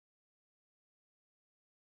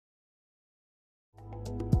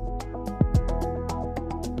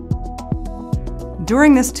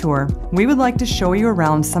During this tour, we would like to show you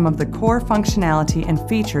around some of the core functionality and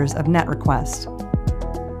features of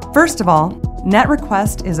NetRequest. First of all,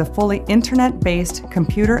 NetRequest is a fully internet-based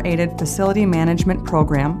computer-aided facility management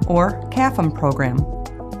program, or CAFM program.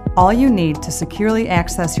 All you need to securely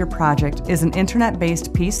access your project is an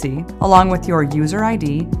internet-based PC, along with your user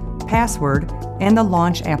ID, password, and the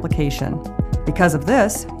launch application. Because of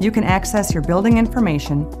this, you can access your building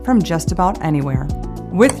information from just about anywhere.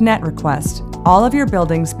 With NetRequest, all of your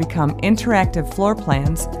buildings become interactive floor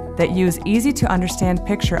plans that use easy-to-understand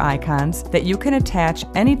picture icons that you can attach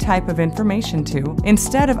any type of information to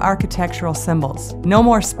instead of architectural symbols. No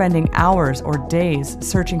more spending hours or days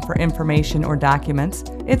searching for information or documents.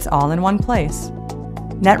 It's all in one place.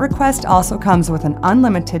 NetRequest also comes with an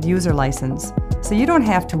unlimited user license, so you don't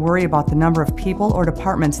have to worry about the number of people or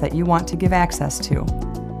departments that you want to give access to.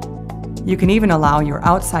 You can even allow your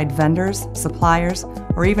outside vendors, suppliers,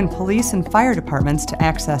 or even police and fire departments to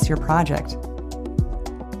access your project.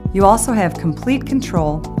 You also have complete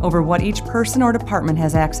control over what each person or department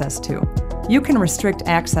has access to. You can restrict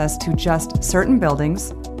access to just certain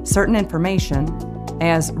buildings, certain information,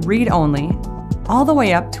 as read-only, all the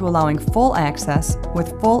way up to allowing full access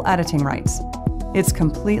with full editing rights. It's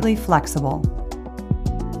completely flexible.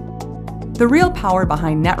 The real power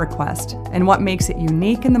behind NetRequest and what makes it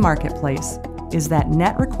unique in the marketplace is that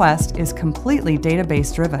NetRequest is completely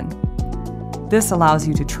database driven. This allows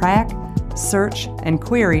you to track, search, and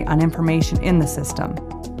query on information in the system.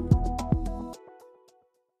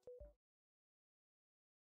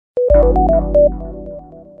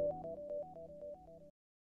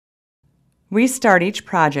 We start each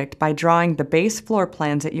project by drawing the base floor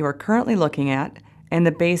plans that you are currently looking at and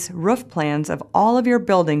the base roof plans of all of your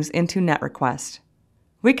buildings into NetRequest.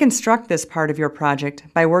 We construct this part of your project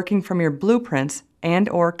by working from your blueprints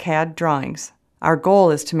and/or CAD drawings. Our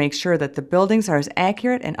goal is to make sure that the buildings are as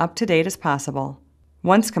accurate and up-to-date as possible.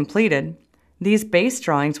 Once completed, these base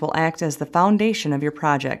drawings will act as the foundation of your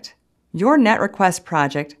project. Your NetRequest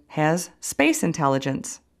project has space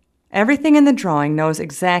intelligence. Everything in the drawing knows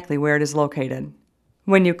exactly where it is located.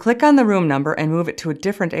 When you click on the room number and move it to a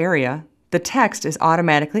different area, the text is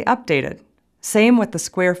automatically updated. Same with the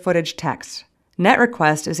square footage text.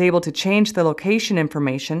 NetRequest is able to change the location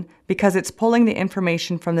information because it's pulling the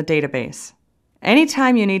information from the database.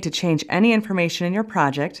 Anytime you need to change any information in your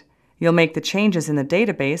project, you'll make the changes in the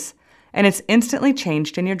database, and it's instantly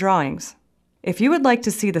changed in your drawings. If you would like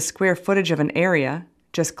to see the square footage of an area,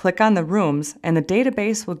 just click on the rooms and the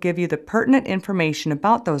database will give you the pertinent information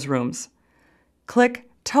about those rooms. Click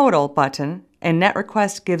Total button and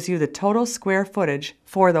NetRequest gives you the total square footage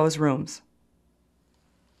for those rooms.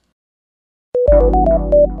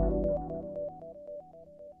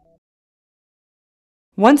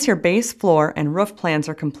 Once your base floor and roof plans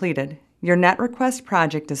are completed, your NetRequest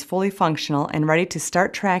project is fully functional and ready to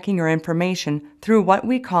start tracking your information through what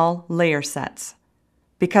we call layer sets.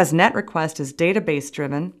 Because NetRequest is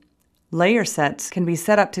database-driven, layer sets can be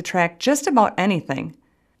set up to track just about anything.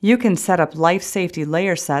 You can set up life safety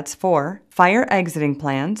layer sets for fire exiting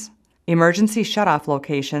plans, emergency shutoff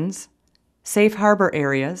locations, safe harbor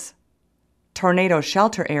areas, tornado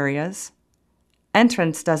shelter areas,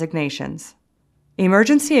 entrance designations.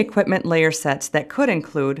 Emergency equipment layer sets that could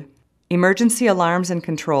include emergency alarms and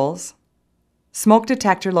controls, smoke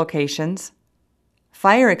detector locations,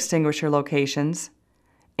 fire extinguisher locations,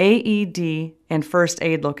 AED and first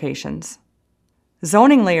aid locations.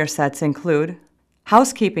 Zoning layer sets include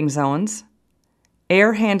housekeeping zones,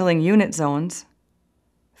 air handling unit zones,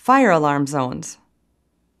 fire alarm zones.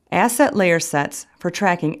 Asset layer sets for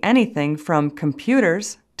tracking anything from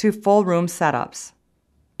computers to full room setups.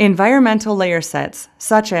 Environmental layer sets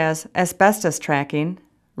such as asbestos tracking,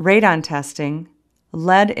 radon testing,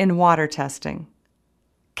 lead in water testing.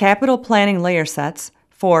 Capital planning layer sets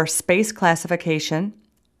for space classification,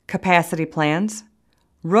 capacity plans,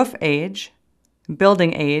 roof age,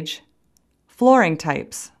 building age, flooring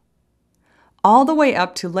types, all the way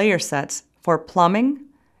up to layer sets for plumbing,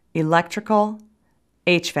 electrical,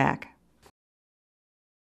 HVAC.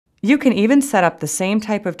 You can even set up the same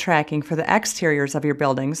type of tracking for the exteriors of your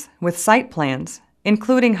buildings with site plans,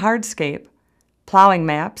 including hardscape, plowing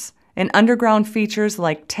maps, and underground features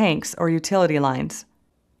like tanks or utility lines.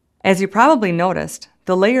 As you probably noticed,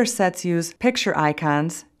 the layer sets use picture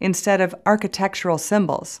icons instead of architectural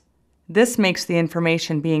symbols. This makes the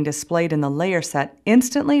information being displayed in the layer set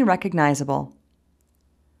instantly recognizable.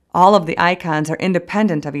 All of the icons are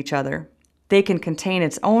independent of each other. They can contain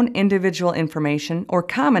its own individual information or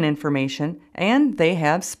common information, and they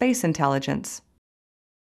have space intelligence.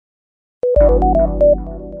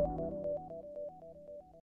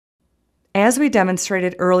 As we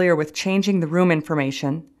demonstrated earlier with changing the room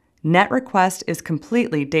information, NetRequest is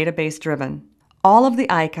completely database-driven. All of the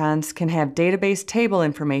icons can have database table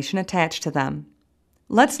information attached to them.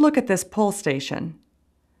 Let's look at this pull station.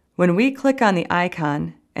 When we click on the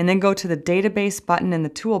icon and then go to the Database button in the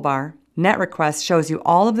toolbar, NetRequest shows you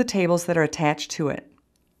all of the tables that are attached to it.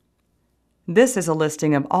 This is a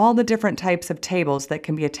listing of all the different types of tables that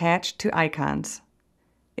can be attached to icons.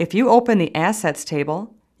 If you open the Assets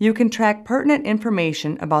table, you can track pertinent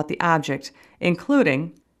information about the object,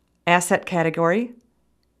 including asset category,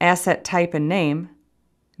 asset type and name,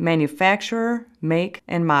 manufacturer, make,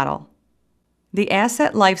 and model. The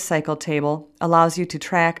Asset Lifecycle table allows you to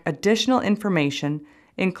track additional information,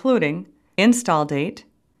 including install date,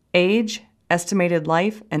 age, estimated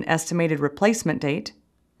life and estimated replacement date,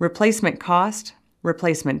 replacement cost,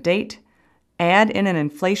 replacement date, add in an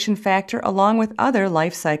inflation factor along with other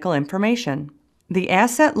life cycle information. The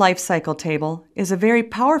Asset Lifecycle table is a very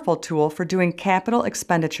powerful tool for doing capital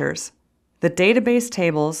expenditures. The database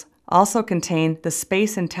tables also contain the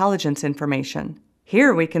space intelligence information.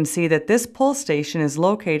 Here we can see that this pull station is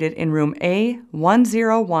located in room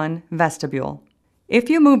A101 vestibule. If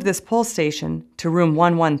you move this pull station to room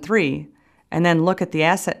 113 and then look at the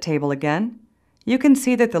asset table again, you can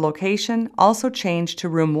see that the location also changed to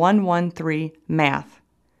room 113 math.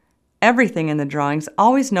 Everything in the drawings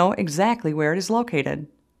always know exactly where it is located.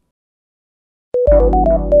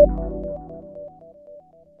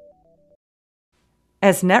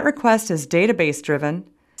 As NetRequest is database-driven,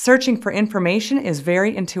 searching for information is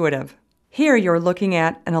very intuitive. Here you're looking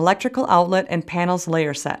at an electrical outlet and panels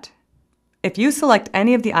layer set. If you select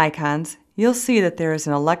any of the icons, you'll see that there is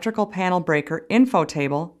an electrical panel breaker info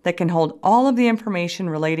table that can hold all of the information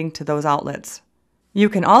relating to those outlets. You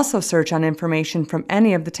can also search on information from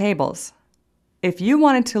any of the tables. If you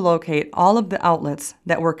wanted to locate all of the outlets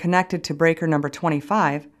that were connected to breaker number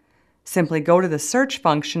 25, simply go to the search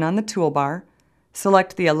function on the toolbar,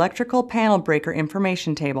 select the electrical panel breaker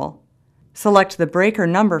information table, select the breaker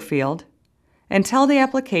number field, and tell the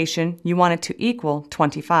application you want it to equal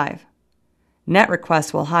 25.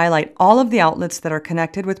 NetRequest will highlight all of the outlets that are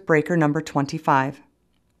connected with breaker number 25.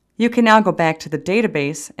 You can now go back to the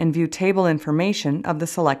database and view table information of the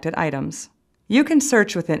selected items. You can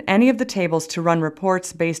search within any of the tables to run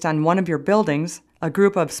reports based on one of your buildings, a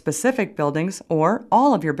group of specific buildings, or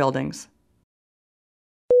all of your buildings.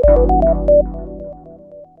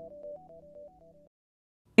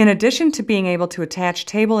 In addition to being able to attach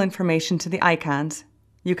table information to the icons,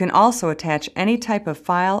 you can also attach any type of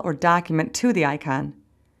file or document to the icon.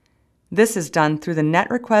 This is done through the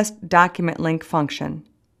NetRequest DocumentLink function.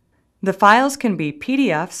 The files can be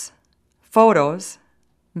PDFs, photos,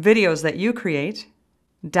 videos that you create,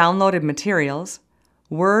 downloaded materials,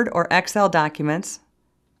 Word or Excel documents,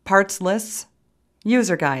 parts lists,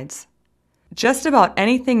 user guides. Just about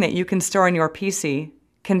anything that you can store on your PC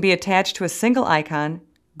can be attached to a single icon,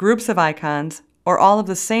 groups of icons, or all of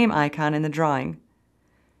the same icon in the drawing.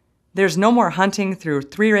 There's no more hunting through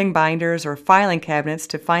 3-ring binders or filing cabinets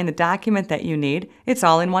to find the document that you need. It's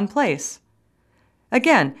all in one place.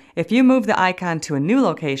 Again, if you move the icon to a new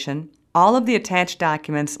location, all of the attached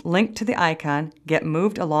documents linked to the icon get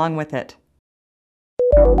moved along with it.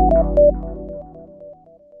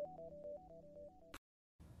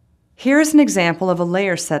 Here is an example of a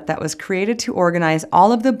layer set that was created to organize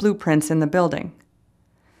all of the blueprints in the building.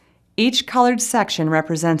 Each colored section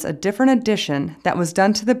represents a different addition that was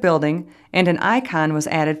done to the building, and an icon was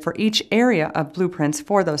added for each area of blueprints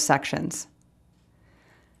for those sections.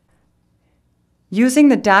 Using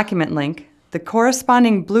the document link, the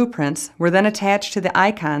corresponding blueprints were then attached to the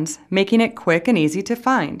icons, making it quick and easy to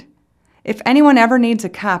find. If anyone ever needs a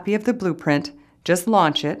copy of the blueprint, just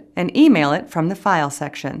launch it and email it from the File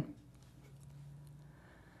section.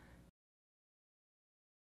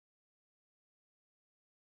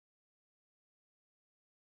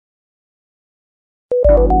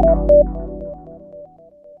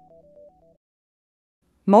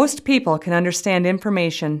 Most people can understand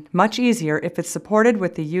information much easier if it's supported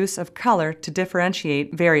with the use of color to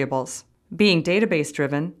differentiate variables. Being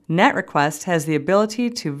database-driven, NetRequest has the ability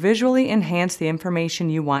to visually enhance the information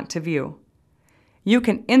you want to view. You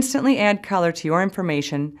can instantly add color to your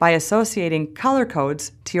information by associating color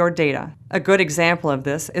codes to your data. A good example of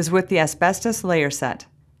this is with the asbestos layer set.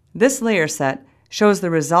 This layer set shows the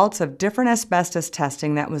results of different asbestos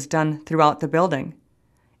testing that was done throughout the building.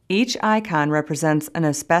 Each icon represents an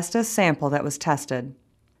asbestos sample that was tested.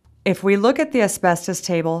 If we look at the asbestos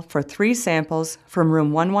table for 3 samples from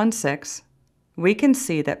room 116, we can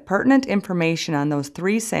see that pertinent information on those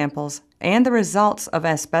 3 samples and the results of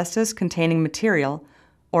asbestos-containing material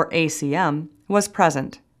or ACM, was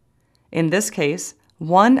present. In this case,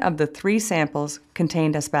 one of the 3 samples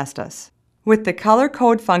contained asbestos. With the color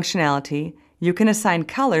code functionality, you can assign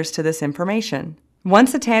colors to this information.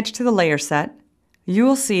 Once attached to the layer set, you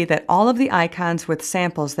will see that all of the icons with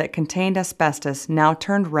samples that contained asbestos now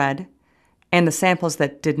turned red, and the samples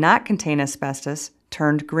that did not contain asbestos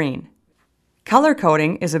turned green. Color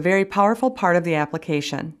coding is a very powerful part of the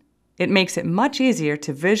application. It makes it much easier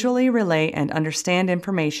to visually relay and understand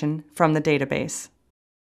information from the database.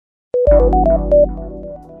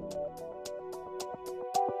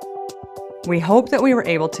 We hope that we were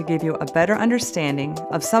able to give you a better understanding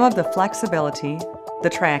of some of the flexibility, the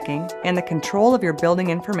tracking, and the control of your building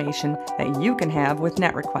information that you can have with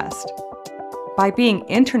NetRequest. By being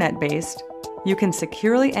internet-based, you can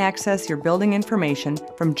securely access your building information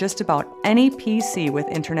from just about any PC with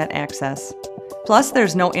internet access. Plus,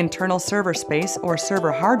 there's no internal server space or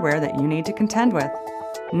server hardware that you need to contend with.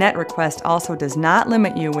 NetRequest also does not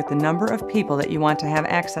limit you with the number of people that you want to have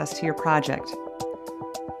access to your project.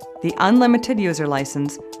 The unlimited user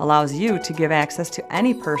license allows you to give access to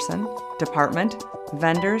any person, department,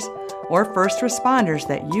 vendors, or first responders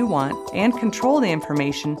that you want and control the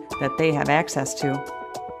information that they have access to.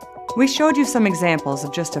 We showed you some examples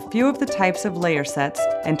of just a few of the types of layer sets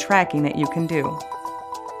and tracking that you can do.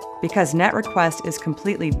 Because NetRequest is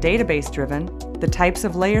completely database-driven, the types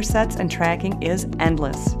of layer sets and tracking is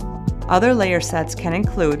endless. Other layer sets can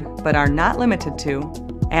include, but are not limited to,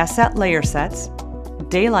 asset layer sets,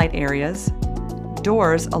 daylight areas,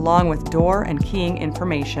 doors along with door and keying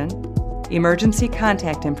information, emergency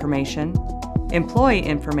contact information, employee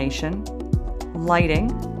information, lighting,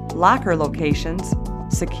 locker locations,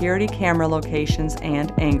 security camera locations,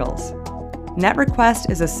 and angles.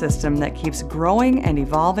 NetRequest is a system that keeps growing and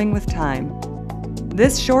evolving with time.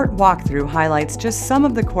 This short walkthrough highlights just some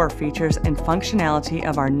of the core features and functionality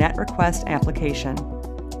of our NetRequest application.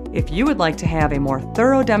 If you would like to have a more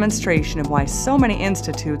thorough demonstration of why so many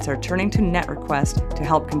institutes are turning to NetRequest to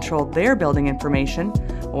help control their building information,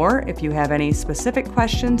 or if you have any specific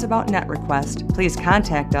questions about NetRequest, please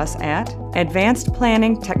contact us at Advanced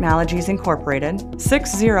Planning Technologies Incorporated,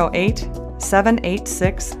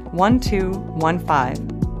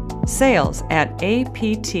 608-786-1215, sales at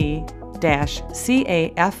apt-cafm.com.